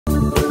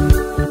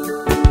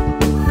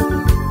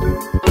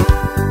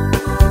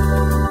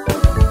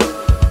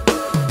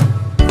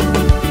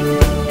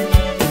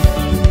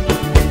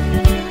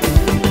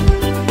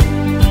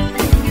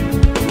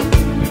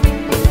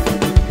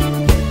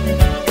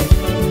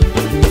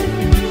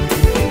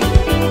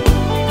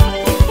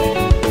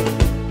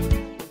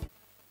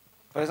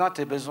Présente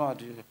tes besoins à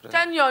Dieu.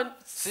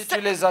 Si tu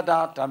Show les as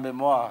dans ta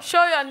mémoire,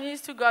 your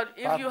needs to God.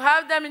 If you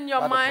have them in your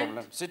pas de mind,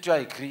 problème. Si tu as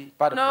écrit,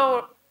 pas de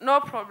problème. no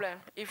problem.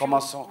 If you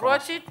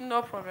wrote it,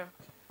 no problem.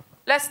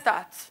 Let's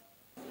start.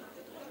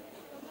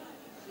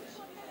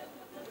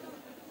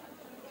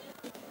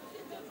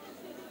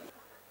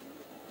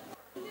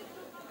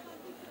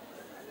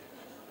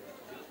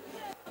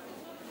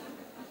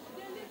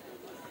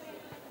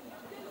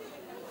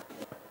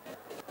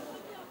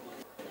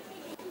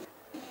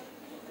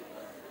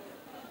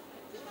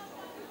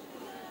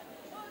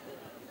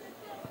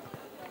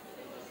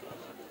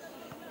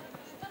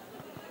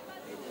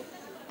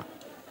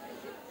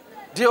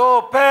 Dis,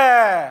 oh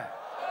Père,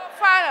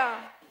 Father,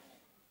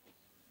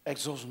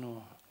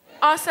 exauce-nous.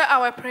 answer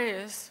our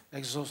prayers.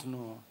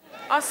 Exauce-nous.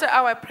 Answer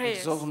our prayers.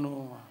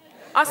 Exauce-nous.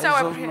 Answer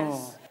our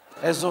prayers.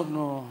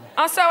 Exauce-nous.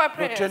 Answer our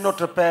Tu es prayers.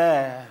 notre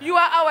Père. You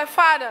are our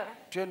Father.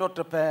 Tu es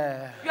notre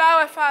Père. You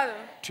are our Father.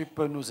 Tu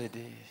peux nous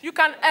aider. You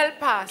can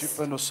help Tu us.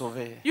 peux nous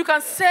sauver. You can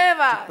save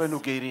Tu peux us. nous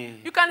guérir.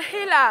 You can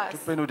heal Tu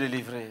us. peux nous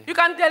délivrer. You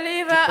can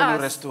deliver Tu peux nous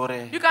us.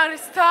 restaurer. You can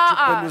restore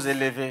Tu peux us. nous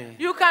élever.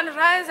 You can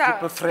raise Tu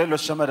peux us. frayer le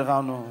chemin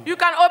devant nous. You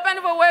can open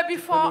the way Tu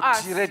peux before nous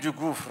us. tirer du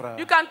gouffre.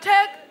 You can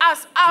take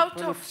us Tu out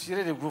peux nous of.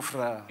 tirer du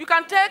gouffre. You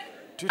can take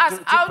us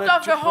out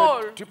of the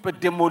hole. Tu peux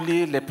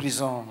démolir les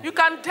prisons. You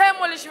can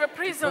demolish the Tu peux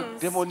prisons.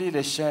 démolir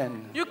les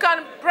chaînes. You can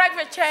break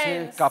the Tu es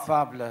chains.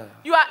 capable.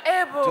 You are Tu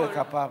es able.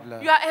 capable.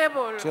 You are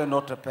able. Tu es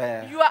notre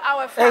Père. You are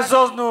our Father.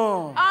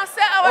 Exauce-nous.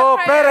 Answer our Oh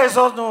prayers. Père,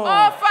 exauce-nous. Oh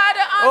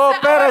Father, answer Oh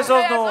Père, our prayers.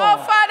 exauce-nous. Oh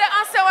Father,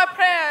 answer our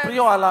prayers.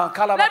 Prions à l'an.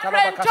 Let's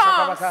pray in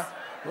tongues.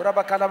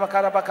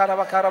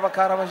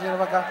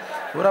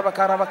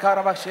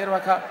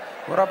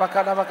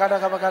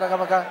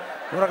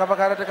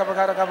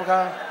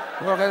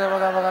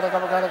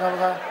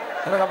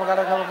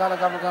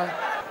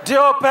 Dieu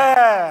au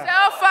Père, Say,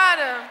 oh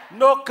Father,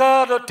 nos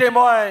cœurs de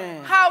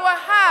témoins. our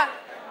heart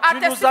are Tu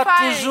nous as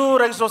testifying.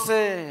 toujours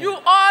exaucés. You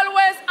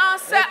always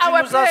answer Et tu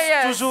our nous as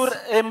prayers. toujours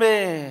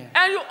aimés.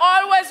 And you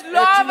always Et tu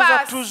love nous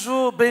as us.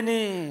 toujours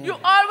bénis. You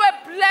always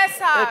bless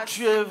Et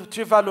us.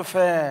 tu vas le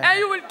faire. And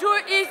you will do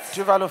it.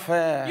 Tu vas le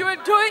faire. You will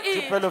do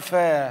Tu peux it. le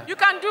faire. You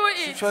can do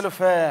Tu it. peux le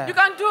faire. You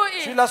can do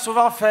Tu it. l'as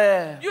souvent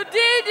fait. You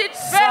did it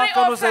Sans very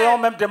que nous ayons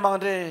often. même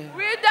demandé.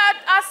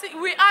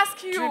 We ask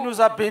Tu you.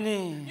 nous as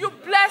bénis. You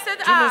blessed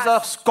Tu nous as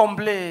us.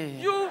 comblés.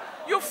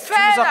 You fed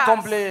nous as us.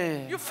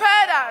 comblés. You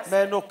fed us.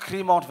 Mais nos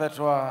cris montent vers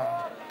toi.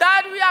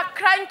 That we are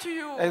crying to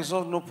you.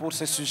 Exauce-nous pour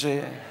ce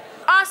sujet.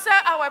 Answer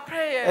our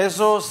prayers.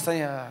 Exauce,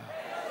 Seigneur.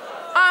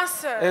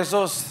 Answer.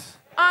 Exauce.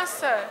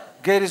 Answer.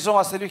 Guérison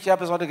à celui qui a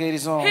besoin de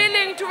guérison.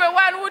 Healing to the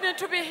one who needs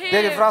to be healed.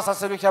 Délivrance à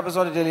celui qui a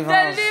besoin de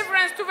délivrance.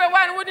 Deliverance to the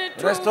one who needs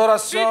to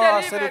Restauration be à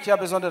delivered. celui qui a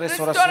besoin de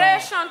restauration.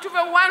 Restoration to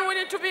the one who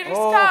needs to be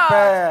Oh restored.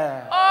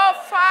 Père. Oh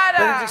Father.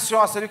 Bénédiction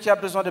à celui qui a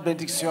besoin de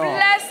bénédiction.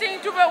 Blessing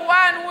to the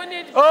one who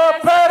needs Oh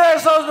blessing. Père,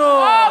 exauce-nous.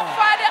 Oh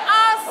Father,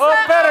 answer Oh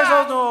Père, us.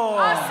 exauce-nous.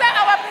 Answer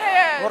our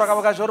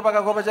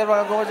prayers.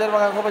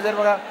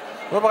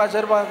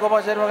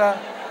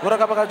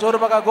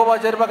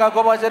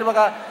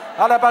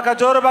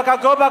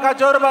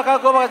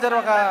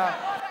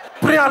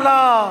 Prie en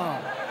langue.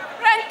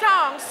 Pray in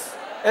tongues.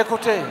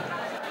 Écoutez,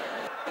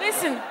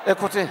 Listen.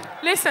 écoutez.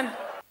 Listen.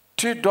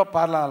 Tu dois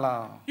parler en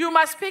langue. You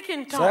must speak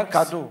in C'est un tongues.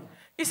 cadeau.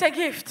 It's a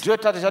gift. Dieu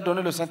t'a déjà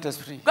donné le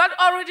Saint-Esprit. God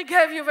already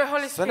gave you the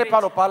Holy Ce n'est Spirit.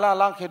 pas le parler en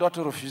langue qui doit te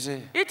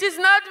refuser. It is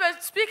not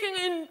the speaking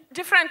in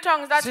different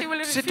tongues that He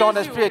will Si refuse ton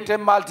esprit you. était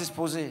mal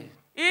disposé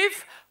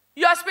If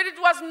your spirit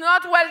was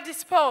not well et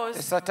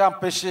disposed ça t'a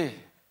empêché,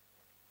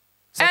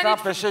 ça And t'a it-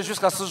 empêché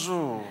jusqu'à ce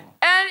jour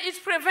and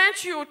it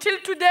prevents you till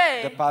de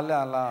today parler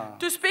en langue.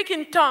 to speak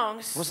in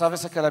tongues, Vous savez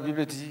ce que la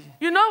Bible dit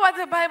you know what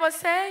the Bible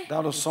says?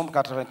 dans le psaume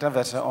 81,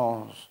 verset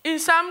 11. In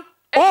Psalm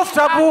Ouvre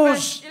ta 85,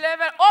 bouche. verse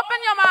 11, open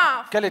your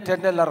mouth Que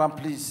l'Éternel la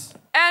remplisse.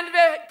 and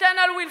the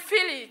Eternal will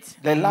fill it.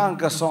 Les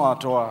langues sont en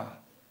toi.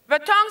 The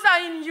tongues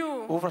are in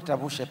you. Ouvre ta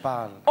bouche et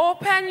parle.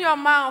 Open your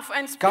mouth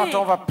and speak. Quand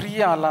on va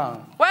prier en langue,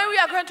 When we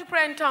are going to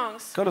pray in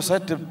tongues, que le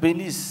Seigneur te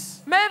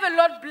bénisse may the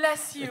Lord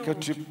bless et you que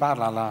tu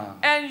parles en langue.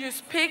 and you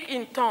speak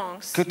in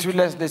tongues. Que tu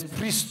laisses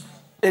l'esprit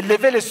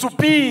élever les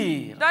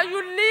soupirs. That you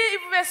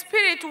leave the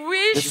spirit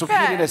Les which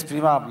soupirs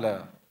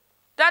inexprimables.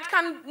 that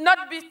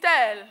cannot be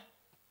told.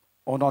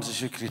 Au nom de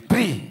Jésus-Christ,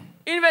 prie.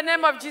 In the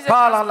name of Jesus,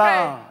 Parle en let's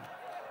pray. langue.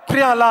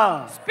 Prie en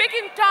langue. Speak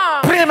in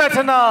tongues. Prie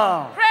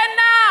maintenant. Pray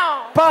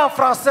now. Pas en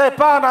français,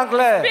 pas en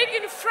anglais.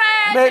 Speak in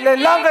French. Mais in les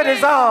langues English.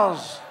 des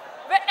anges.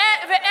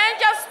 The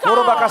angels'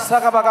 Horobaka tongues.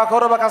 sakabaka,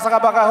 horobaka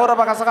sakabaka,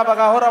 horobaka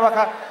sakabaka,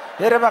 horobaka.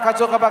 Yerebaka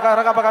chokabaka,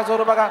 rakabaka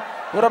zorobaka,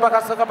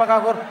 horobaka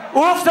sakabaka,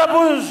 ouvre ta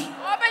bouche.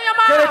 Open your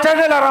Que mouth.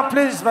 l'Éternel la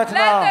remplisse Let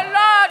maintenant. the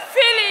Lord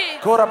fill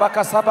it.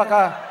 Horobaka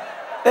sabaka.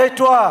 Et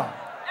toi,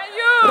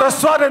 And you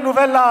reçois de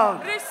nouvelles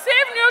langues.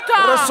 receive new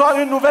tongues.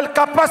 Reçois une nouvelle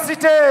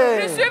capacité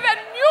Receive a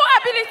new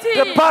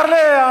ability. de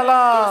parler en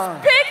langue.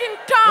 Speak in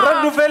tongues.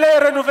 Renouveler,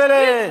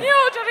 renouveler.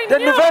 Renewed, De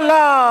renewed. nouvelles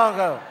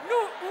langues.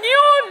 New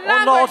Au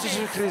nom de languages.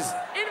 Jésus-Christ.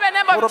 In the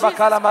name of Jesus Christ.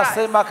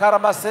 Karamasema,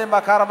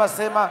 karamasema,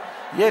 karamasema.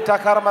 Yeta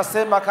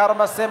karamasema,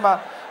 karamasema.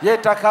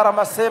 Yeta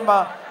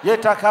karamasema,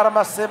 yeta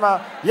karamasema,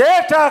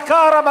 yeta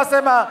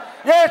karamasema,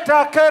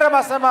 yeta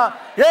karamasema,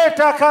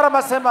 yeta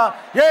karamasema,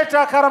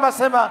 yeta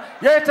karamasema,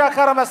 yeta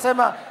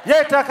karamasema,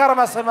 yeta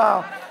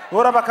karamasema.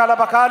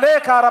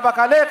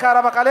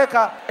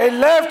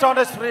 Élève ton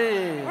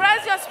esprit.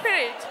 Raise your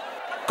spirit.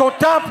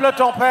 Contemple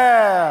ton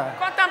Père.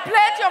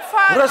 Contemplate your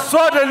Father.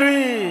 Reçois de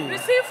lui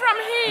Receive from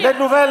Him. les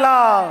nouvelles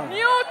langues.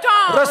 New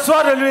tongues.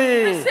 Reçois de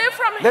lui Receive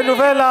from les Him.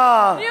 nouvelles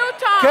langues. New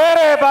tongues.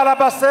 Kere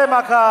balabase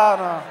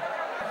makana.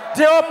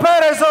 Dis au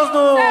Père,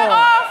 exauce-nous. Say,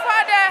 oh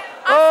Father,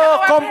 Oh, answer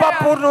our combat prayer.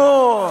 pour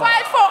nous.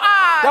 Fight for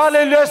us. Dans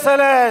les lieux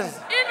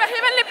célestes. In the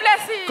heavenly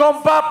places.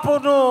 Combat pour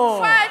nous.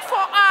 Fight for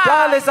us.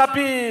 Dans les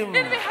abîmes.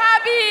 In the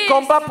habits.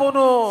 Combat pour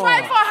nous.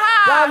 Fight for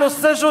us. Dans le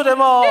séjour des In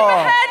morts.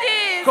 the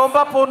Hades.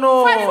 Combat pour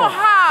nous. Fight for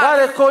us. Dans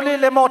les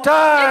collines, les In the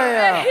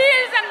montagnes.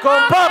 hills and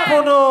Combat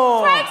pour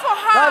nous. Fight for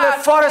us. Dans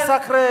les forêts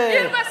sacrées.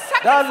 In the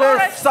sacred Dans les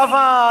forests.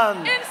 savanes.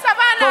 In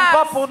savannas.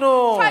 Combat pour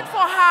nous. Fight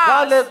for us.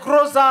 Dans les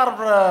gros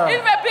arbres. In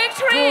the big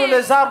Tous trees.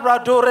 les arbres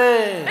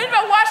adorés. In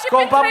the worshiping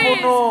Combat pour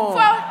trees. nous.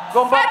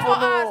 Combat Fight pour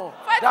for us. nous.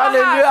 Fight Dans for les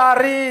us. lieux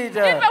arides.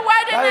 In the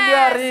wilderness. Dans les lieux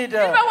arides.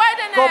 In the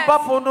wilderness. Combat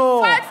pour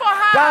nous. Fight for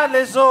us. Dans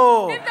les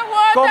eaux. In the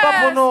waters. Combat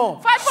pour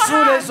nous. Fight for Sous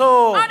us. les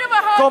eaux. Under the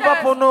waters. Combat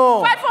pour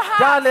nous. Fight for us.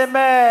 Dans les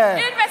mers. In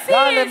the seas.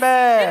 Dans les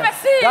mers. In the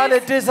seas. Dans les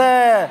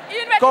déserts.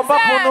 In the Combat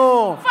pour desert.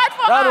 nous. Fight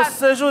for Dans le us.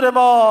 séjour des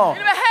morts.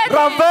 In the Hades.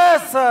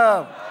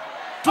 Renverse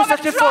tout ce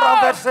qu'il faut Overthrow.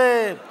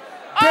 renverser.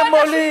 All that should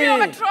be Démolir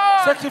overthrown.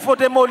 ce qu'il faut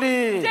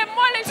démolir. Demolish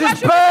what should be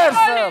Disperse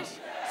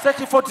demolished. ce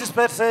qu'il faut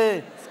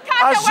disperser.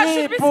 Scatter what Agis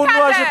should be pour nous,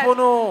 scattered. agis pour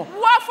nous.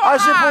 War for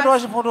Agis pour us. nous,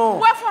 agis pour nous.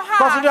 War for us.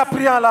 Continue à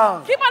prier en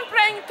langue. Keep on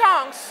praying in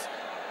tongues.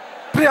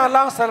 Prie en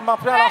langue seulement,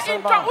 prie en langue Pray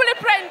in seulement. tongues. Only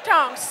pray in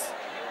tongues.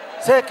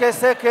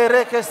 Seke,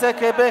 reke,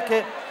 seke,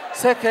 beke.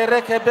 Seke,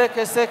 reke,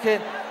 beke, seke.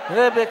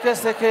 Rebeke,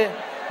 seke.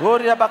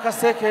 Oria baka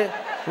seke.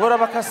 Ora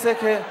baka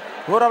seke.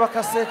 Ora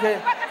baka seke.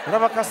 Ora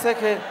baka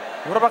seke.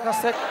 Ora baka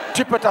seke.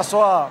 Tu peux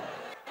t'asseoir.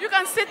 You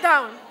can sit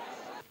down.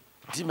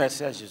 Dis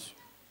merci à Jésus.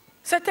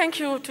 Say thank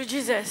you to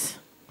Jesus.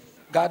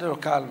 Garde le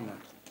calme.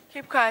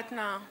 Keep quiet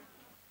now.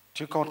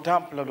 Tu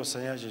contemples le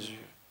Seigneur Jésus.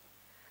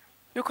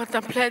 You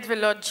contemplate the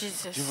Lord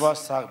Jesus. Tu vois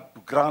sa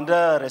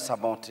grandeur et sa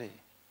bonté.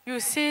 You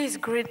see His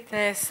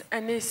greatness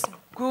and His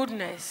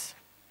goodness.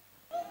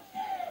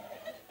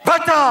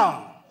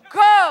 Va-t'en!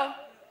 Go!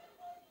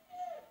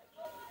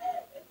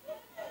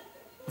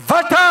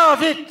 Va-t'en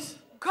vite!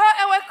 Go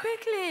away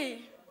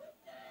quickly.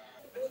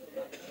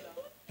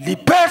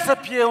 Libère ses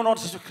pieds au nom de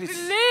Jésus-Christ.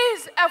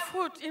 Release a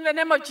foot in the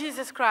name of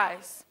Jesus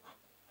Christ.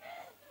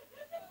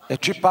 Et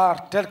tu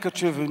pars tel que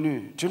tu es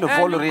venu. Tu ne And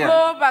voles you rien.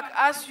 go back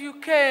as you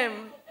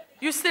came.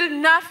 You steal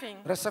nothing.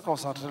 Reste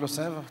concentré, le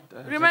Seigneur.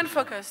 Remain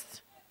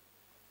focused.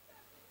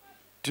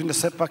 Tu ne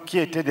sais pas qui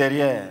était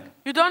derrière.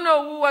 You don't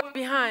know who was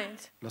behind.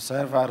 Le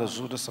Seigneur va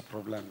résoudre ce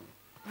problème.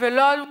 The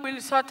Lord will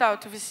sort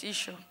out this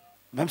issue.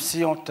 Même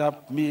si on t'a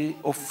mis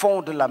au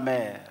fond de la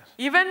mer,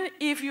 Even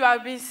if you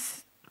have been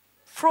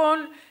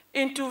thrown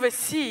into the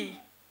sea,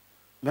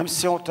 même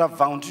si on t'a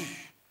vendu,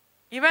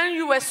 even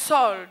you were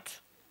sold,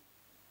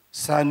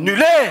 c'est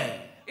annulé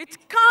it's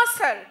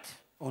cancelled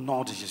au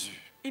nom de Jésus.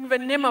 in the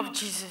name of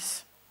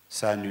Jesus.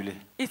 C'est annulé.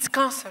 It's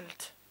cancelled.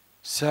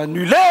 C'est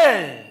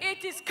annulé.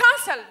 It is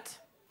cancelled.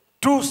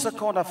 Tout ce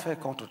qu'on a fait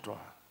contre toi,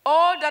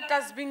 All that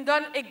has been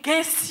done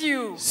against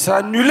you c'est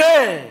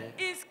annulé.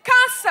 is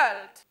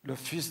cancelled. Le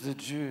Fils de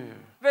Dieu,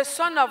 The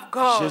Son of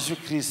God,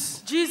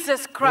 Jésus-Christ, Jesus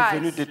est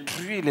venu Christ,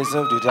 détruire les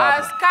œuvres du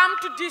has diable. come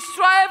to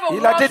destroy the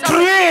Il a works of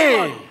détruit.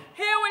 evil.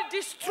 He will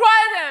destroy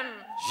them.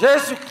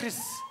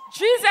 Jésus-Christ,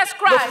 Jesus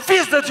le Christ,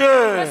 Fils de the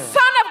Dieu,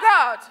 Son of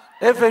God,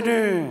 est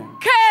venu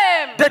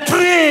came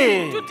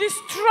détruire to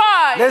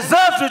destroy les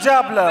œuvres du the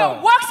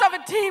diable. works of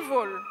the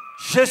devil.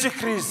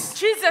 Jésus-Christ,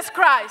 Jesus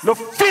Christ, le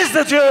Fils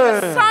de Dieu,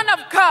 Son of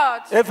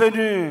God, est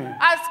venu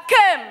has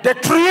come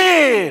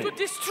détruire to les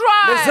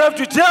destroy œuvres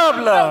du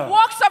diable. the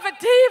works of the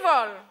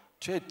devil.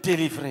 Tu es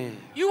délivré.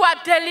 You are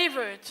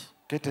delivered.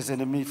 Que tes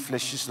ennemis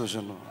fléchissent le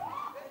genou.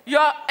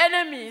 Your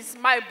enemies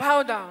might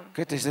bow down.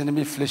 Que tes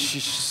ennemis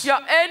fléchissent. Your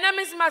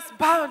enemies must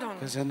bow down.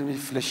 Que tes ennemis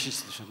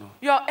fléchissent le genou.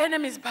 Your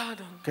enemies bow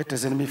down. Que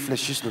tes ennemis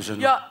fléchissent le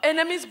genou. Your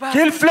enemies bow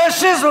Qu'ils down.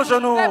 fléchissent le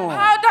genou. They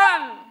bow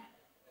down.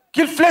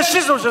 Qu'ils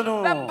fléchissent le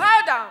genou. They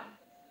bow down.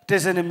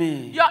 Tes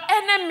ennemis Your à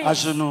enemies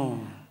genoux.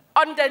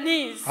 on the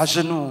knees. À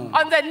genoux.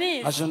 On the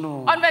knees. À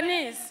genoux. On the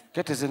knees.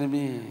 Que tes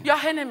ennemis Your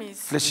enemies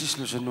fléchissent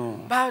le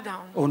genou. bow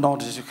down. Au nom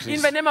de In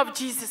Jésus-Christ. the name of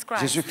Jesus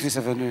Christ. Jésus-Christ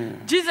est venu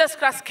Jesus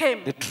Christ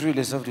came détruire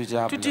les œuvres du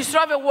diable. to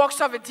destroy the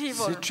works of the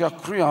devil. Si tu as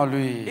cru en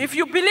lui, If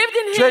you believed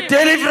in tu es him,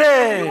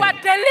 délivré. you are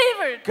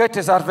delivered. Que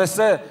tes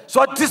adversaires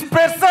soient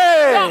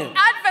dispersés. Your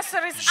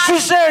adversaries are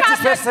Jugez, scattered.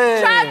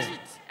 dispersés. Judge it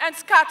and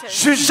scattered.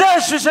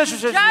 Jugez, jugez,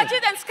 jugez. Judge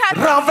it and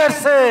scattered.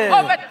 Renversés.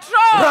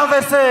 Overthrown.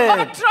 Renversés.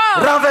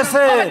 Overthrown.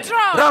 Renversés.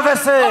 Overthrown.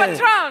 Renversés.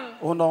 Overthrown.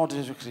 Au nom de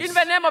In Jésus-Christ.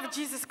 the name of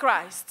Jesus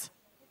Christ.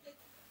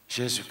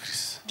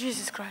 Jésus-Christ.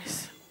 Jesus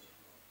Christ.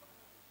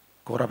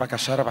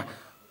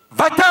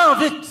 Va-t'en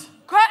vite.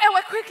 Go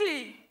away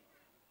quickly.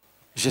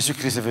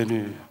 Jésus-Christ est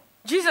venu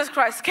Jesus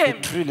Christ came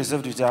détruire les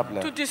œuvres du diable.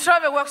 to destroy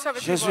the works of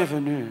the Jésus devil. est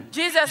venu.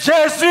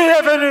 Jésus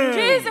est venu.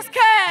 Jesus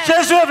came.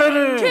 Jésus est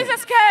venu.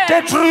 Jesus came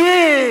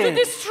détruire to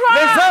destroy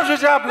les œuvres du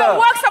diable. the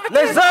works of the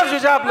Les devil. œuvres du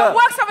diable. The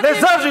works of the Les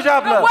devil. œuvres du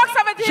diable. The works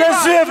of the devil.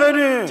 Jésus est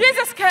venu.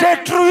 Jesus came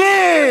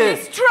détruire to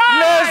destroy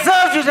les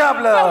œuvres du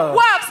diable. the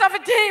works of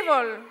the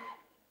devil.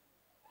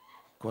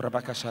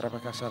 Korabaka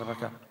sharabaka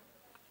sharabaka.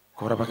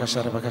 Korabaka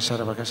sharabaka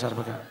sharabaka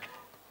sharabaka.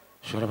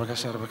 Shorabaka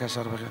sharabaka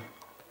sharabaka.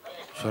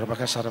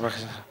 Shorabaka sharabaka.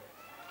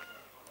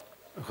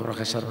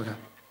 Korabaka sharabaka.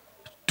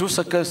 Tout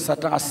ce que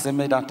Satan a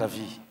semé dans ta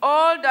vie,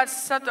 All that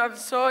Satan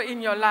saw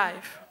in your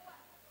life,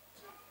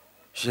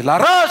 je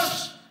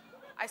l'arrache,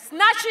 I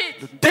snatch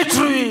it le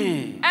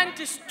détruis. and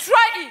destroy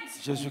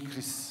it.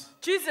 Jésus-Christ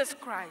Jesus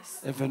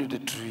Christ est venu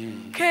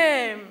détruire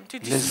came to les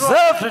destroy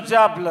œuvres du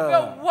diable,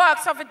 the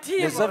works of the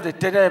les œuvres devil, des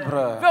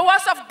ténèbres, the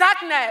works of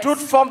darkness, toute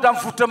forme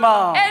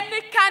d'envoûtement,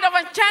 any kind of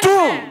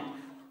enchantment,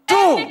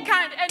 tout, any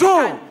kind, tout,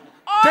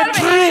 all the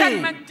détruit,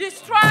 enchantment,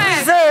 destroyed,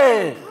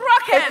 brisé,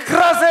 broken,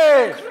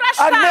 écrasé, crushed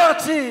down,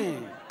 anéanti.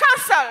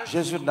 cancelled.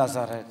 Jésus de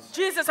Nazareth,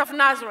 Jesus of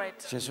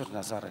Nazareth, Jésus de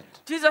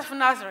Nazareth, Jesus of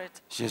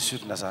Nazareth, Jésus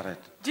de Nazareth.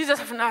 Jesus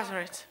of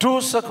Nazareth.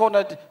 Tout ce qu'on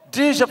a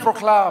dit, je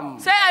proclame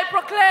Say, I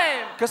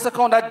proclaim que ce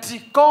qu'on a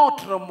dit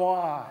contre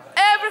moi,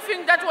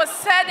 everything that was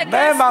said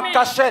même against en me,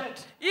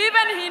 cachette,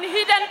 even in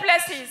hidden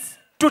places,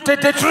 tout est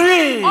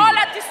détruit. all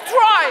are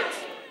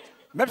destroyed.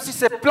 Même si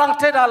c'est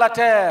planté dans la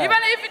terre, Even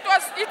if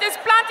it is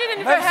planted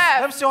in the même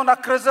earth, si on a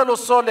creusé le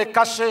sol et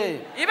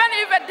caché, even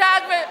if we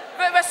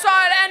dug the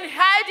soil and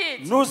hide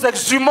it, nous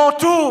exhumons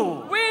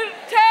tout we'll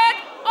take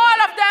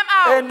all of them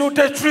et out nous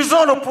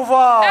détruisons le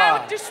pouvoir,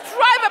 and destroy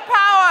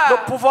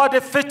the pouvoir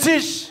des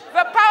fétiches,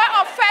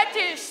 power of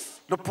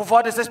fetish, le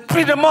pouvoir des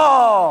esprits de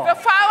mort. the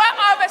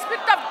power of the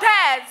spirit of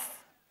death.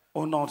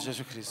 Au nom de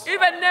Jésus-Christ. In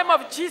the name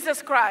of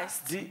Jesus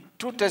Christ. Dis,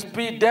 tout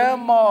esprit d'un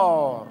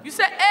mort You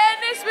say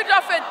any spirit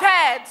of a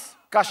dead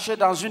caché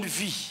dans une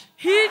vie,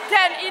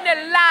 hidden in a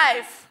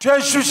life, tu es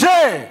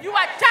jugé. you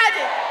are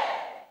judged.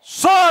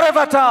 Sors et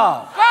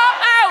va-t'en. Go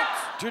out.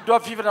 Tu dois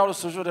vivre dans le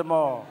séjour des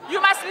morts. You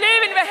must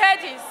live in the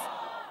Hades.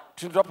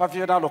 Tu ne dois pas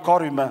vivre dans le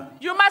corps humain.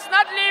 You must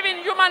not live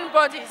in human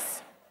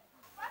bodies.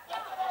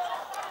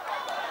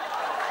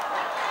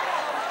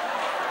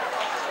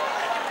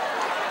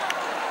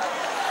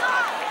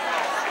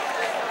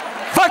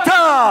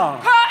 Va-t'en.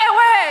 Go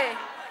away.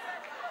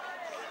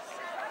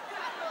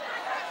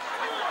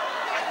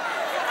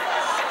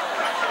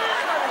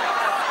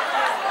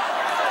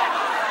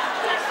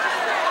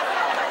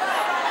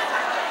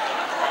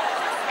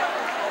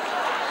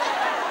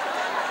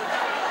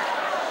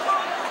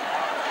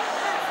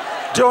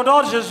 Dis au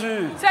nom de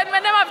Jésus. Say in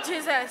the name of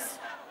Jesus.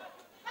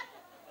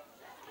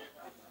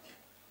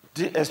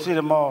 Dis esprit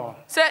de mort.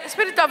 Say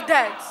spirit of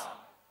death.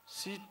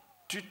 Si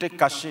tu t'es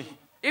caché,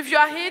 If you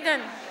are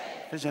hidden,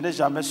 et je n'ai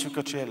jamais su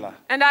que tu es là.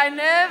 and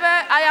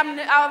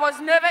I was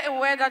never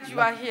aware that you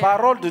are La here.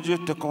 parole de Dieu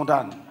te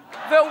condamne.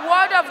 The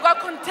word of God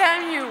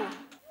condemn you.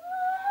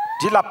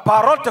 Dis la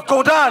parole te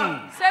condamne.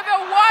 Say the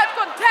word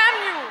condemn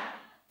you.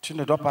 Tu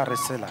ne dois pas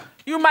rester là.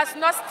 You must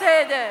not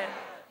stay there.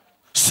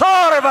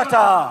 Sors et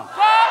va-t'en.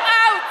 Go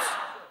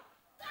out.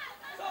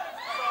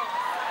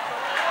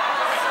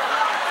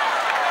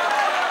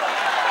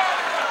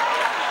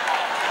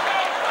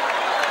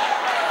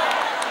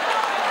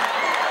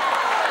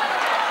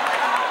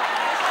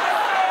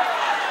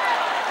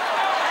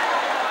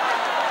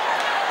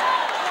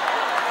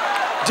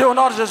 Dis au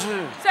nom de Jésus.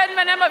 Say in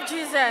the name of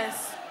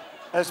Jesus.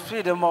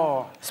 Esprit de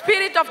mort.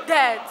 Spirit of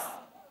death.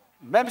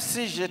 Même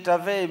si je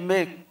t'avais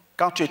aimé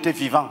quand tu étais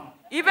vivant,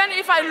 Even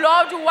if I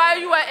loved you while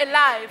you were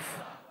alive,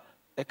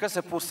 et que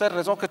c'est pour cette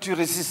raison que tu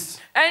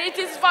résistes, and it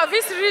is for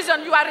this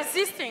reason you are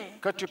resisting,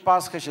 que tu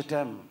penses que je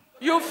t'aime,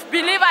 you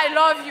believe I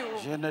love you.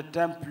 je ne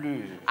t'aime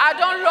plus. I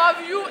don't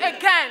love you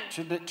again.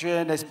 Tu es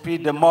un esprit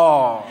de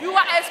mort. You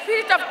are a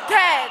spirit of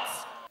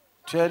death.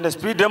 Tu es un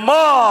esprit de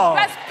mort. You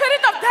are a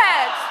spirit of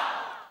death.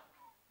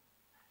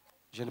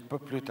 Je ne peux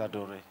plus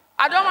t'adorer.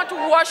 I don't want to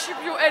worship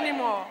you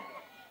anymore.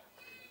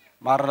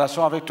 Ma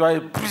relation avec toi est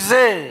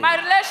brisée. My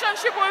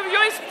relationship with you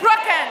is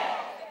broken.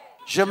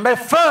 Je mets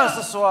fin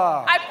ce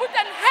soir. I put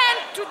an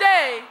end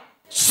today.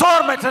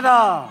 Sors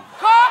maintenant.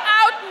 Go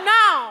out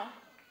now.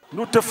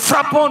 Nous te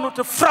frappons, nous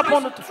te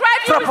frappons, nous te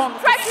frappons, nous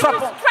te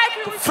frappons,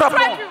 nous te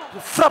frappons, nous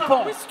te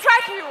frappons. We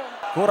strike you.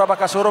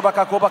 Korabaka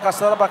sorobaka kobaka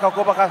sarabaka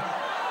kobaka.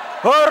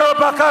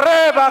 Orobaka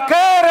reba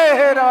kere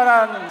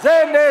henanan.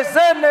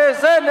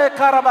 Zene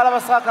karabala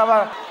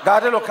basaka.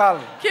 Gardez le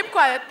calme. Keep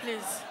quiet,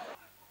 please.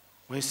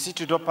 Oui, si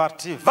tu dois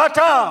partir,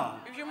 va-t'en.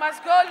 If you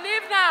must go,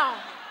 leave now.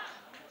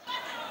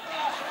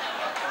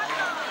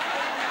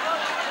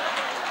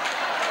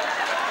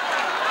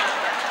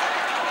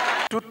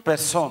 Toute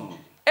personne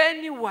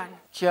Anyone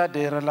qui a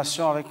des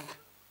relations avec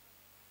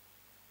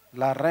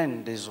la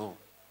reine des eaux,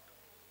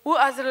 who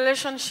has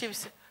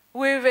relationships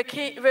with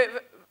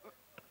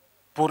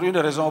pour une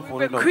raison ou pour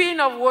the une autre,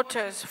 queen of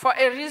waters for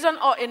a reason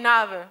or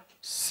another,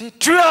 si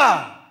tu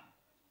as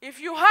if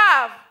you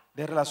have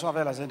des relations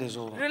avec la reine des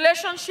eaux,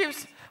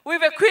 relationships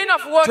with the queen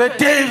of tu es waters,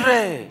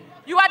 délivré.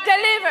 You are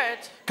delivered.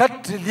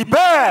 Qu'elle te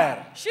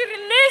libère. She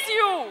releases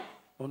you.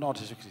 Au nom de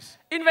Jésus-Christ.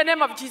 In the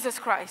name of Jesus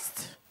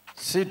Christ.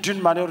 Si d'une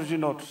manière ou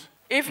d'une autre,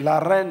 la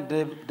reine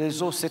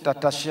des eaux s'est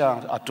attachée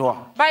à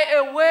toi. By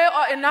a way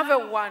or another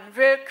one,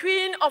 the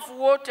queen of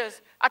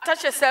waters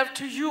attach herself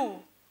to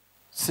you.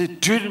 Si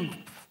d'une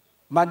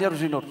manière ou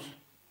d'une autre.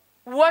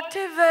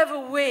 Whatever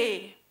the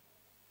way.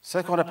 Ce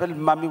qu'on appelle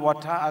Mami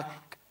Wata.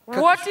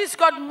 What is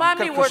called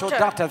Mami quelque chose Water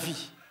dans ta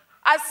vie.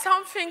 has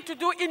something to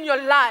do in your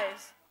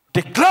lives.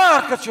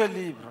 Déclare que tu es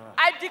libre.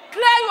 I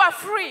declare you are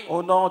free.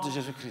 Au nom de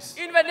Jésus-Christ.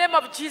 In the name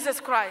of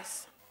Jesus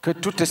Christ. Que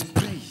tout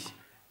esprit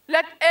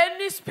let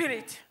any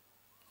spirit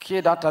qui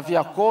est dans ta vie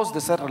à cause de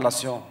cette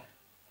relation,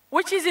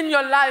 which is in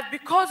your life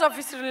because of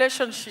this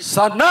relationship,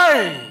 s'en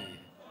aille.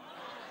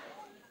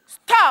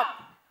 Stop.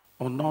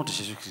 Au nom de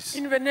Jésus-Christ.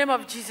 In the name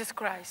of Jesus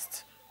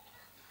Christ.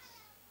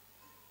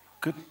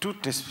 Que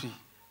tout esprit,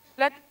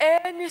 let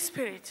any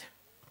spirit,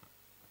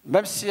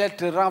 même si elle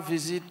te rend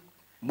visite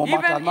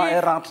momentanément,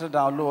 elle rentre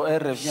dans l'eau,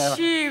 elle revient.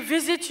 She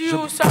visits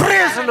you, je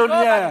brise le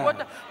lien.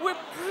 We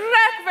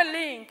break the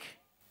link.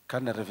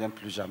 Qu'elle ne revient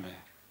plus jamais.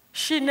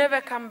 She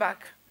never come back.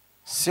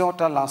 Si on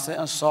t'a lancé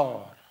un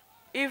sort,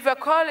 if a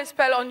call is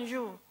spell on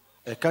you,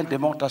 et qu'un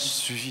démon t'a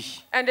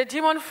suivi, and the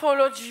demon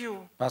followed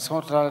you, parce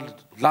qu'on t'a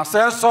lancé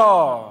un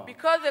sort,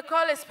 because the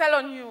call is spell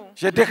on you,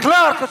 je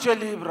déclare que tu es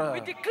libre. We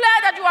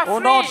declare that you are free. Au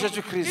nom de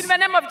Jésus-Christ. In the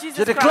name of Jesus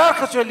Je déclare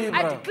Christ. que tu es libre.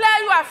 I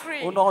declare you are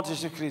free. Au nom de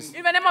Jésus-Christ.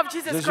 In the name of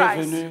Jesus Jésus Christ.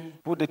 est venu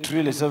pour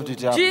détruire les œuvres du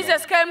diable.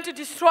 Jesus came to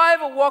destroy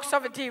the works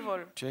of the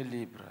devil. Tu es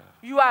libre.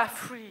 You are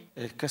free.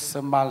 Et que ce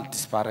mal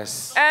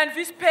disparaisse. And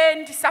this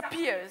pain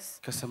disappears.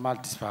 Que ce mal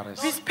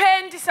disparaisse. This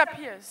pain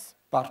disappears.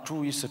 Partout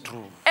où il se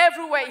trouve.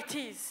 Everywhere it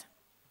is.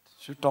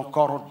 Sur ton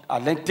corps, à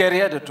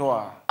l'intérieur de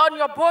toi. On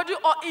your body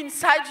or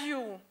inside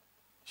you.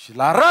 Je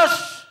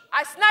l'arrache.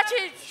 I snatch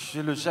it.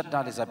 Je le jette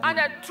dans les abîmes. And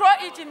I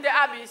throw it in the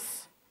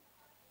abyss.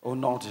 Au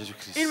nom de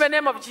Jésus-Christ. In the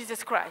name of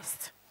Jesus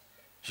Christ.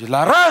 Je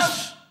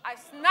l'arrache. I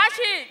snatch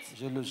it.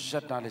 Je le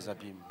jette dans les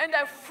abîmes. And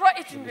I throw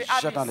it in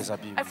the jette dans les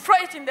abyss. abîmes. I throw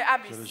it in the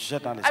abyss. Je le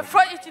jette dans les I abîmes.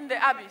 throw it in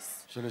the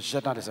abyss. Je le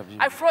jette dans les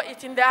abîmes. I throw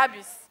it in the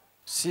abyss.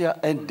 S'il y a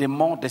un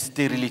démon de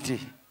stérilité,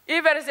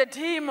 if there is a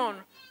demon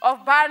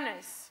of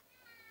barrenness,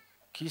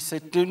 qui s'est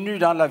tenu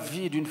dans la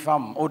vie d'une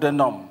femme ou d'un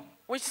homme,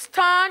 which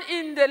stand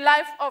in the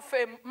life of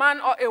a man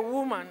or a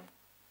woman,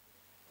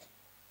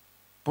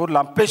 pour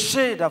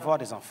l'empêcher d'avoir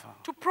des enfants,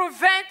 to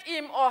prevent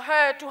him or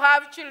her to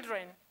have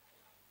children,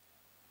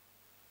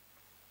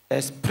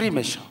 esprit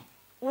méchant,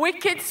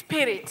 wicked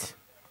spirit,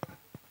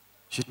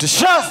 je te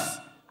chasse,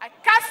 I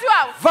cast you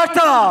out.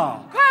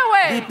 Va-t'en, Go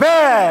away.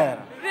 libère.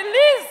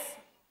 Release.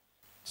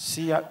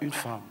 S'il y a une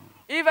femme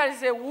if there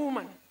is a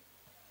woman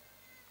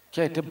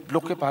qui a été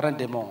bloquée par un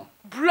démon,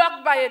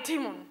 blocked by a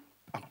demon,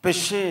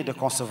 empêchée de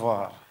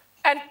concevoir,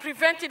 and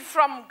prevented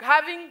from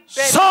having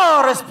babies,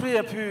 sors esprit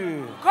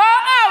impur. go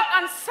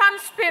out and son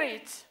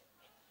spirit.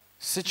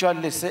 Si tu as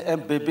laissé un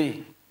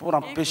bébé pour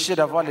empêcher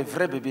d'avoir les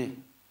vrais bébés,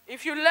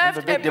 if you left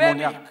un bébé a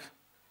démoniaque, baby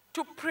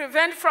to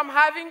prevent from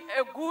having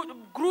a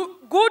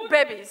good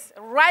babies,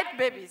 right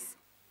babies,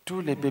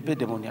 tous les bébés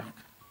démoniaques,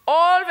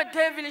 all the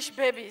devilish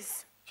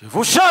babies, je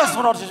vous chasse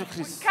au nom de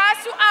Jésus-Christ.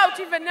 cast you out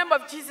in the name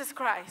of Jesus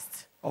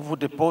Christ. On vous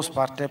dépose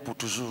par terre pour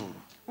toujours.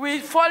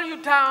 We fall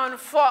you down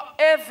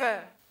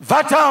forever.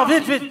 Va-t'en,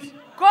 vite, vite.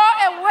 Go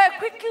away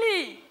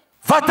quickly.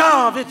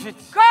 Va-t'en, vite,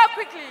 vite. Go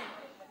quickly.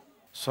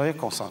 Soyez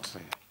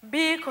concentrés.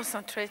 Be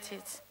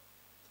concentrated.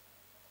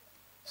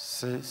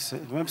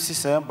 Même si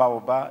c'est un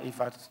baobab,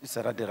 il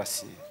sera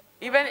déraciné.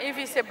 Even if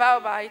it's a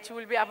baobab, it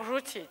will be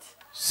uprooted.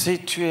 Si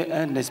tu es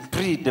un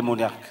esprit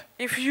démoniaque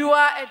If you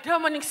are a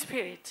demonic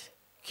spirit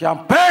qui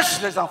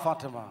empêche les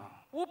enfantements,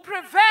 who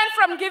prevent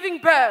from giving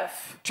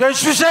birth, tu es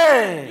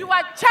jugé. you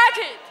are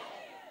charged.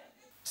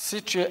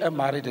 Si tu es un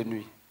mari de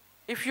nuit,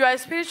 If you are a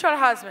spiritual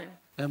husband,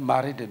 un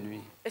mari de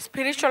nuit, a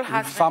spiritual une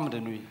husband, femme de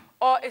nuit,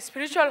 or a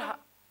spiritual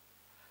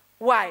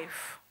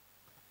wife,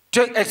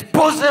 tu es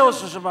exposé au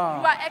jugement.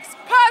 you are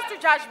exposed to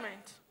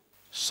judgment.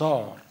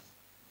 Sors,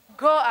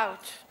 Go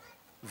out.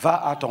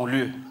 va à ton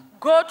lieu.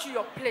 Go to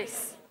your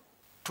place.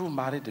 Tout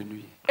mari de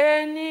nuit.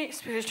 Any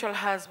spiritual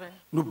husband,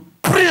 Nous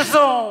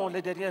brisons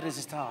les dernières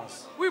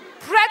résistances. we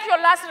break your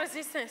last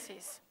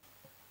resistances.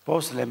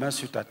 Pose les mains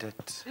sur ta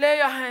tête. Lay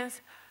your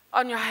hands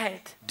on your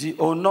head. Dis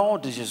au nom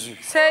de Jésus.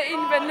 Say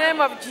in the name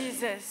of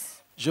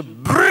Jesus, Je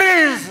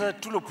brise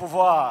tout le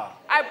pouvoir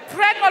I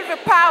break all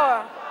the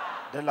power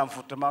de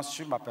l'envoûtement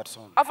sur ma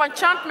personne. of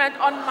enchantment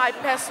on my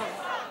person.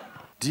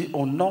 Dis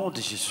au nom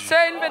de Jésus.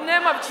 Say in the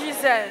name of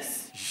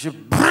Jesus, Je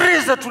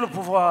brise tout le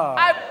pouvoir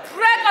I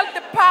break all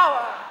the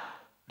power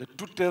de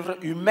toute œuvre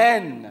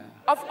humaine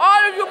of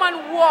all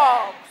human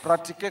work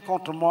pratiquée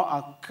contre moi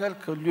en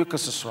quelque lieu que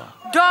ce soit.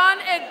 done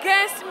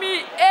against me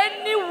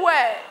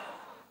anywhere.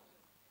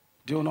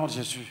 Dis au nom de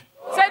Jésus.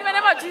 Say in the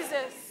name of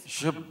Jesus,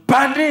 Je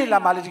bannis la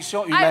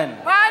malédiction I humaine.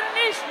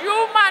 banish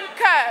human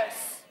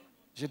curse.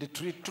 Je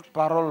détruis toute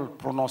parole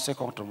prononcée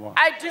contre moi.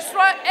 I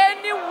destroy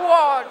any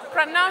word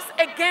pronounced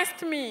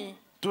against me.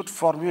 Toute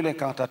formule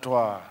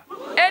incantatoire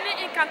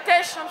Any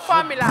incantation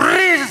formula.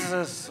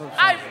 Brise ce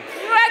I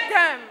fardeau. break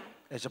them.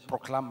 Et je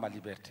proclame ma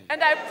liberté.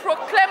 And I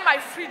proclaim my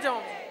freedom.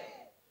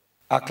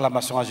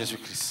 Acclamation à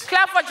Jésus-Christ.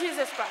 Clap for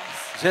Jesus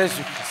Christ.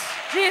 Jésus-Christ.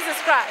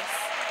 Jesus Christ.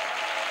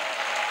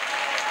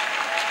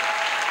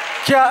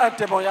 Qui a un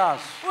témoignage?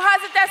 Who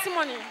has a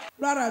testimony?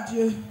 Gloire à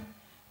Dieu.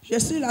 Je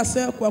suis la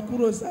sœur Kwaku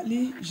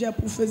Rosalie. J'ai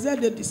pour faiseur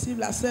de disciples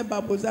la sœur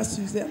Babosa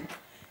Suzanne.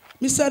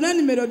 Missionnaire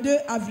numéro 2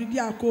 à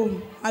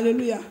Vidiaco.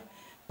 Alléluia.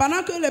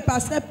 Pendant que le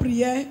pasteur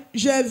priait,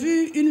 j'ai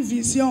vu une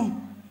vision.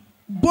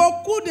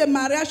 Beaucoup de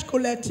mariages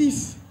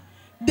collectifs.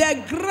 Des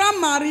grands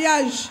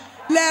mariages.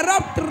 Les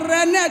robes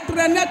traînaient.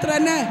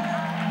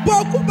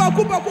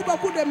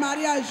 Beaucoup de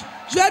mariages.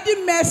 Je dis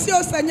merci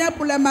au Seigneur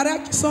pour les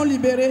mariages qui sont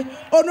libérés.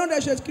 Au nom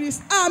de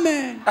Jésus-Christ.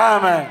 Amen.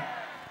 Amen.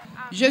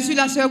 Je suis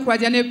la sœur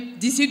Chrétienne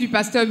d'ici du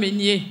pasteur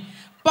MENYE.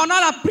 Pendant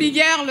la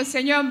prière, le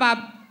Seigneur m'a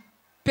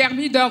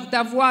permis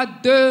d'avoir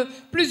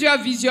plusieurs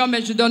visions,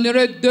 mais je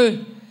donnerai deux.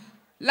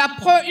 La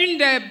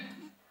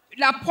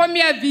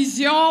première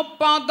vision,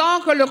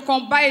 pendant que le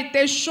combat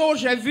était chaud,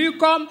 j'ai vu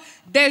comme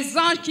des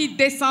anges qui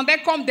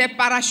descendaient, comme des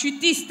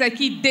parachutistes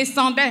qui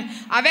descendaient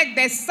avec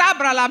des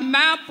sabres à la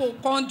main pour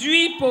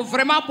conduire, pour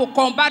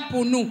combattre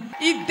pour nous.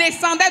 Ils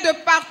descendaient de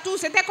partout,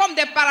 c'était comme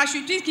des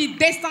parachutistes qui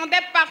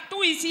descendaient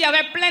partout. Ici, il y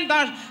avait plein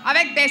d'anges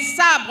avec des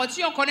sabres,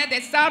 si on connaît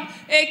des sabres,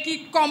 et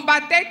qui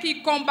combattaient,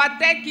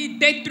 qui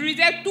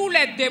détruisaient tous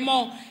les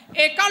démons.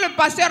 Et quand le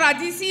pasteur a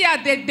dit, s'il y a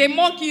des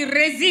démons qui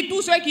résident,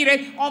 tous ceux qui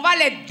résident, on va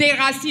les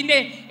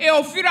déraciner. Et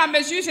au fur et à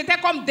mesure, c'était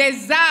comme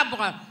des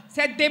arbres.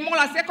 Ces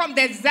démons-là, c'est comme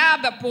des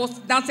arbres.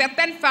 Dans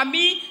certaines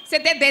familles,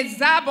 c'était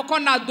des arbres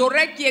qu'on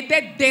adorait qui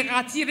étaient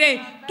déracinés.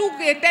 Tout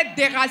était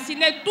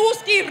déraciné. Tout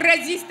ce qui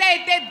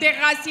résistait était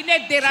déraciné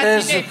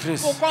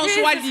pour qu'on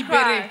soit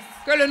libéré.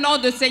 Que le nom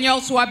du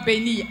Seigneur soit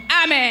béni.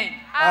 Amen.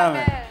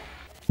 Amen.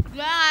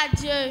 Gloire à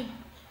Dieu.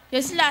 Je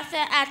suis la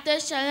sœur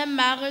Attiékoi,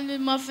 Marie,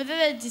 mon frère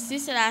de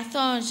disciple, c'est la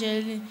sœur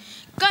Angélique.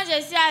 Quand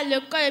je suis à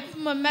l'école et puis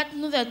mon maître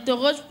nous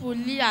interroge pour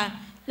lire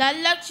la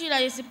lecture, là,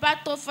 je ne suis pas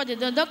trop fort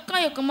dedans. Donc quand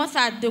je commence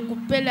à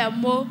découper les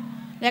mots,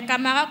 les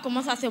camarades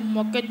commencent à se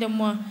moquer de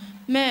moi.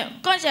 Mais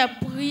quand j'ai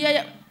prié,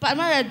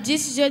 pendant les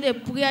 10 jours de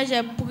prière,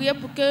 j'ai prié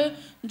pour que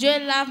Dieu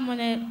lave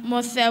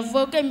mon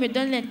cerveau, qu'il me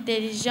donne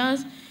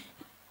l'intelligence.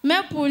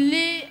 Même pour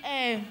lire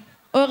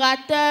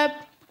Orateur,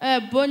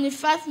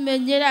 Boniface,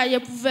 MENYE, là, je ne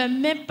pouvais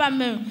même pas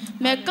même.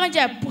 Mais quand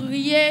j'ai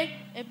prié,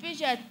 et puis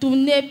j'ai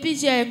tourné, puis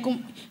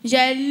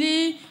j'ai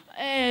lu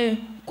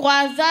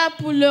CROISADE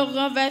pour le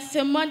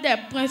renversement des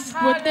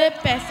principautés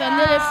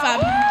personnelles et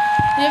familles.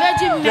 Je vais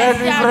dire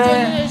merci à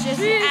Dieu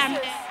Jésus. Amen.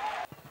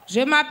 Je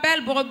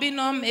m'appelle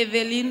Bobinom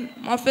Evelyne,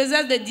 mon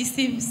faiseur de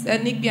disciples, c'est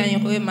Nick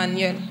Bianiro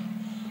Emmanuel.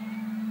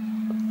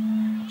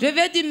 Je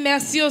vais dire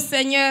merci au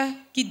Seigneur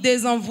qui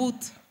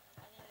désenvoûte.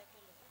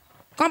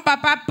 Quand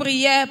papa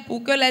priait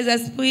pour que les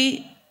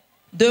esprits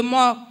de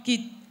mort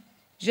quittent,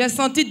 j'ai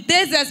senti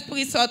des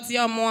esprits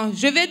sortir en moi.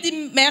 Je vais dire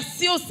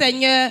merci au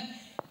Seigneur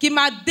qui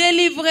m'a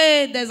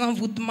délivré des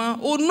envoûtements.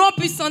 Au nom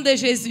puissant de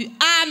Jésus.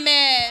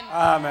 Amen.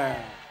 Amen.